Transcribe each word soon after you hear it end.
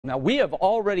Now, we have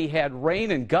already had rain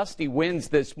and gusty winds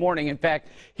this morning. In fact,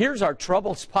 here's our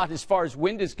trouble spot as far as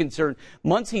wind is concerned.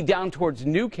 Muncie down towards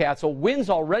Newcastle. Winds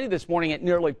already this morning at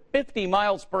nearly 50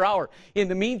 miles per hour. In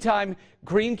the meantime,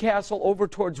 Greencastle over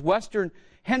towards western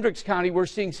Hendricks County, we're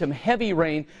seeing some heavy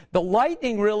rain. The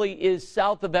lightning really is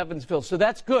south of Evansville, so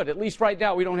that's good. At least right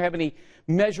now we don't have any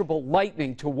measurable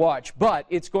lightning to watch, but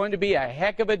it's going to be a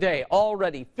heck of a day.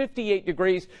 Already 58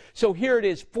 degrees, so here it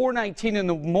is 4:19 in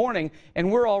the morning,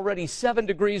 and we're already 7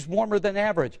 degrees warmer than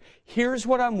average. Here's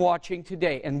what I'm watching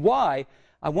today and why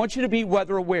I want you to be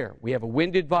weather aware. We have a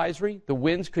wind advisory. The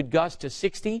winds could gust to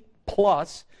 60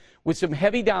 plus, with some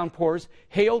heavy downpours,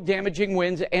 hail, damaging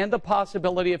winds, and the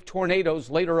possibility of tornadoes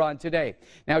later on today.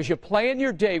 Now, as you plan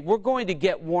your day, we're going to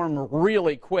get warm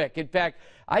really quick. In fact,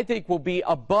 I think we'll be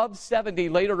above 70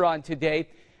 later on today.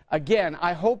 Again,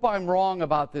 I hope I'm wrong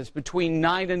about this between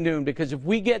 9 and noon, because if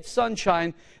we get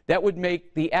sunshine, that would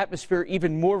make the atmosphere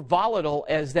even more volatile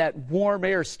as that warm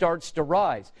air starts to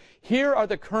rise. Here are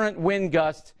the current wind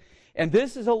gusts. And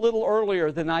this is a little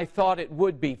earlier than I thought it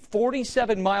would be.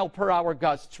 47-mile-per-hour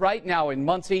gusts right now in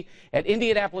Muncie. At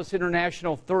Indianapolis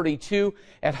International, 32.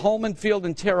 At Holman Field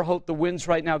and Terre Haute, the winds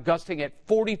right now gusting at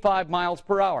 45 miles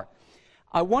per hour.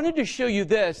 I wanted to show you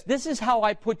this. This is how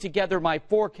I put together my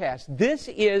forecast. This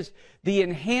is the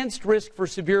enhanced risk for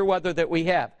severe weather that we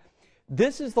have.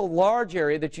 This is the large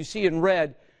area that you see in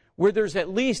red, where there's at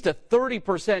least a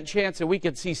 30% chance that we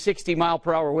could see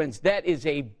 60-mile-per-hour winds. That is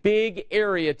a big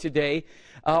area today.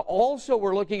 Also,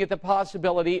 we're looking at the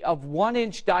possibility of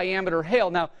 1-inch diameter hail.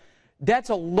 Now, that's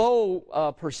a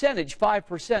low percentage,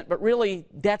 5%, but really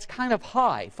that's kind of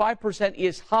high. 5%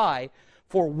 is high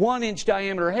for 1-inch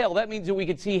diameter hail. That means that we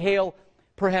could see hail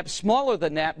perhaps smaller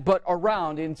than that, but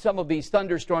around in some of these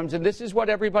thunderstorms. And this is what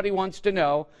everybody wants to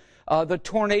know, the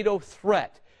tornado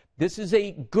threat. This is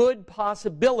a good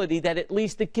possibility that at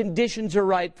least the conditions are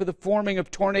right for the forming of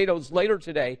tornadoes later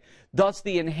today, thus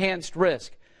the enhanced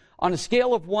risk. On a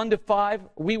scale of 1 to 5,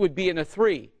 we would be in a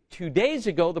 3. 2 days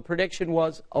ago, the prediction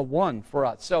was a 1 for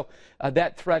us, so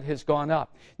that threat has gone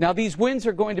up. Now, these winds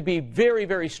are going to be very,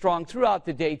 very strong throughout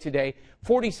the day today,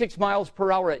 46 miles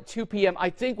per hour at 2 p.m.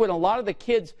 I think when a lot of the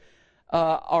kids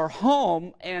are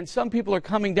home and some people are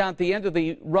coming down at the end of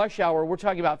the rush hour, we're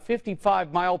talking about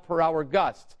 55-mile-per-hour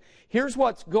gusts. Here's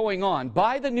what's going on.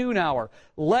 By the noon hour,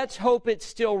 let's hope it's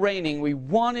still raining. We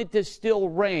want it to still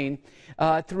rain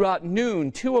throughout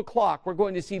noon, 2 o'clock. We're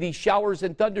going to see these showers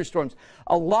and thunderstorms.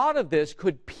 A lot of this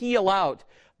could peel out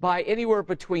by anywhere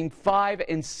between 5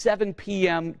 and 7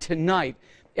 p.m. tonight,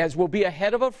 as we'll be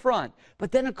ahead of a front.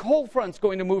 But then a cold front's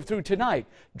going to move through tonight,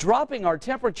 dropping our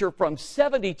temperature from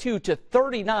 72 to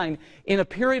 39 in a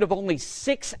period of only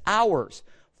 6 hours.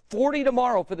 40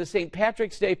 tomorrow for the St.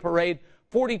 Patrick's Day parade.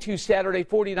 42 Saturday,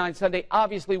 49 Sunday.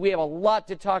 Obviously, we have a lot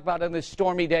to talk about on this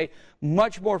stormy day.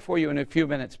 Much more for you in a few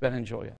minutes. Ben, enjoy it.